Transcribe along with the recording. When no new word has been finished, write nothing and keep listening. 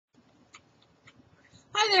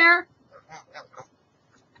Hi there.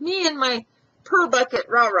 Me and my purr bucket,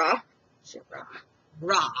 rah-rah. She's rah.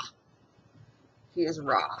 Rah. He is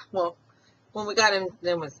rah. Well, when we got him,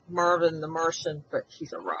 then was Marvin the Martian, but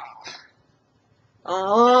he's a rah.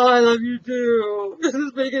 Oh, I love you too. This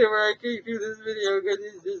is making it where I can't do this video because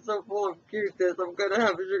he's just so full of cuteness. I'm going to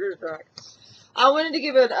have a sugar shock. I wanted to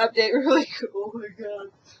give an update really cool. Oh my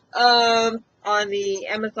god. On the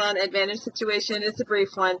Amazon Advantage situation. It's a brief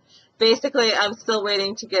one. Basically, I'm still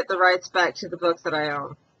waiting to get the rights back to the books that I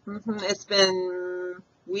own. It's been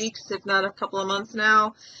weeks, if not a couple of months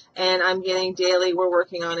now, and I'm getting daily, we're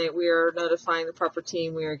working on it, we are notifying the proper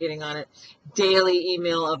team, we are getting on it, daily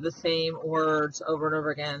email of the same words over and over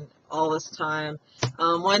again all this time.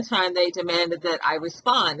 One time they demanded that I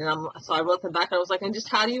respond, and so I wrote them back, and I was like, and just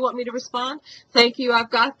how do you want me to respond? Thank you, I've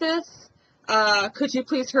got this. Could you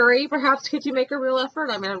please hurry? Perhaps could you make a real effort?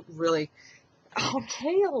 I mean, I'm really,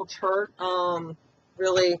 okay, old turd,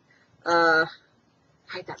 really, hide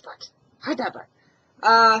that butt. Hide that butt.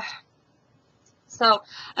 So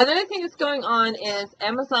another thing that's going on is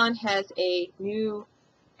Amazon has a new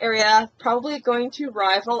area, probably going to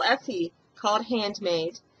rival Etsy, called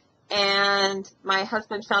Handmade. And my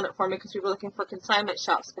husband found it for me because we were looking for consignment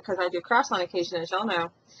shops because I do crafts on occasion, as y'all know.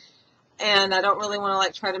 And I don't really want to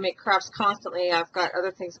like try to make crafts constantly. I've got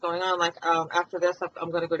other things going on. Like after this, I'm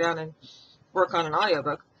going to go down and work on an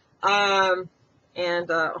audiobook. Oh my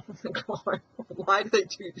god, why do they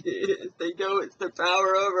do this? They know it's their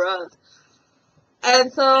power over us.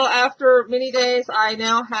 And so after many days, I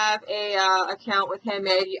now have a account with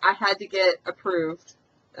Handmade. I had to get approved.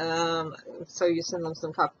 So you send them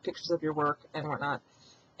some pictures of your work and whatnot.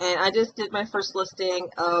 And I just did my first listing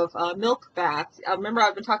of milk baths. Remember,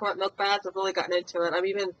 I've been talking about milk baths. I've really gotten into it. I'm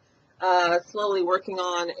even slowly working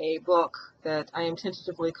on a book that I am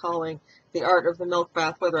tentatively calling The Art of the Milk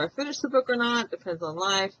Bath. Whether I finish the book or not depends on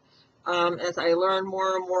life. As I learn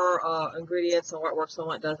more and more ingredients and what works and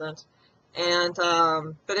what doesn't. And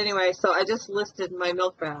but anyway, so I just listed my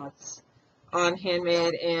milk baths on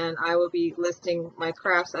Handmade, and I will be listing my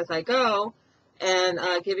crafts as I go and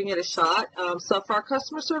giving it a shot. So far,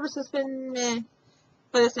 customer service has been meh,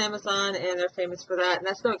 but it's Amazon, and they're famous for that. And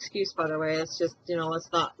that's no excuse, by the way. It's just, you know,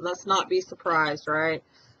 let's not be surprised, right?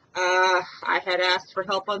 I had asked for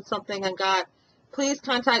help on something and got, please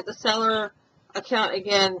contact the seller account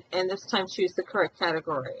again, and this time choose the correct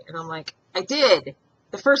category. And I'm like, I did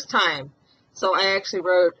the first time. So I actually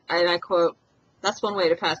wrote, and I quote, that's one way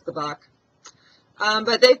to pass the buck.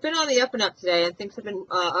 But they've been on the up and up today, and things have been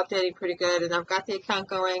updating pretty good, and I've got the account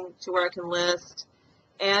going to where I can list.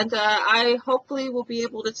 And I hopefully will be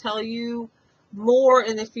able to tell you more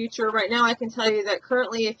in the future. Right now, I can tell you that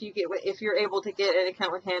currently, if you're able to get an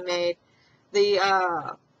account with Handmade,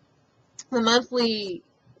 the monthly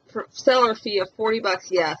seller fee of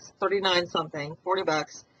 $40, yes, 39 something,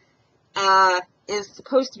 $40, is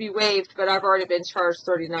supposed to be waived, but I've already been charged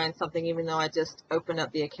 39 something, even though I just opened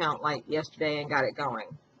up the account like yesterday and got it going.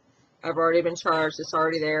 I've already been charged. It's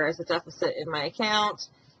already there as a deficit in my account,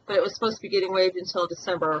 but it was supposed to be getting waived until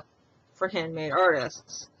December for handmade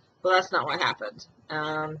artists. Well, that's not what happened.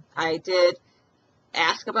 I did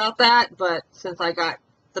ask about that, but since I got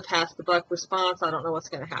the pass the buck response, I don't know what's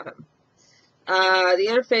going to happen. The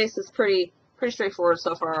interface is pretty straightforward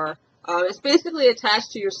so far. It's basically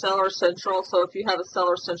attached to your Seller Central, so if you have a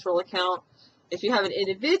Seller Central account, if you have an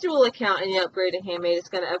individual account and you upgrade to Handmade, it's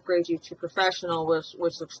going to upgrade you to Professional,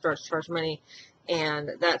 which starts to charge money, and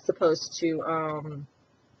that's supposed to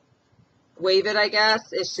waive it, I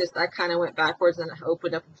guess. It's just I kind of went backwards and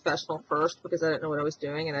opened up Professional first because I didn't know what I was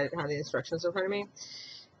doing and I didn't have the instructions in front of me.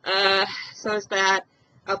 So it's that,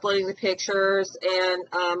 uploading the pictures, and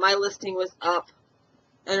my listing was up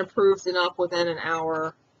and approved and up within an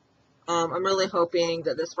hour. I'm really hoping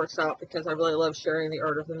that this works out because I really love sharing the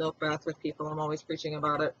art of the milk bath with people. I'm always preaching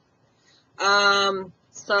about it.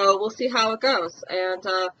 So we'll see how it goes. And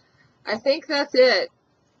I think that's it.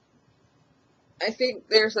 I think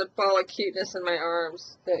there's a ball of cuteness in my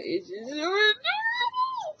arms that is just adorable.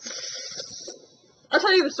 I'll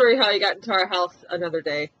tell you the story how he got into our house another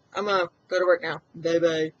day. I'm going to go to work now.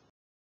 Bye-bye.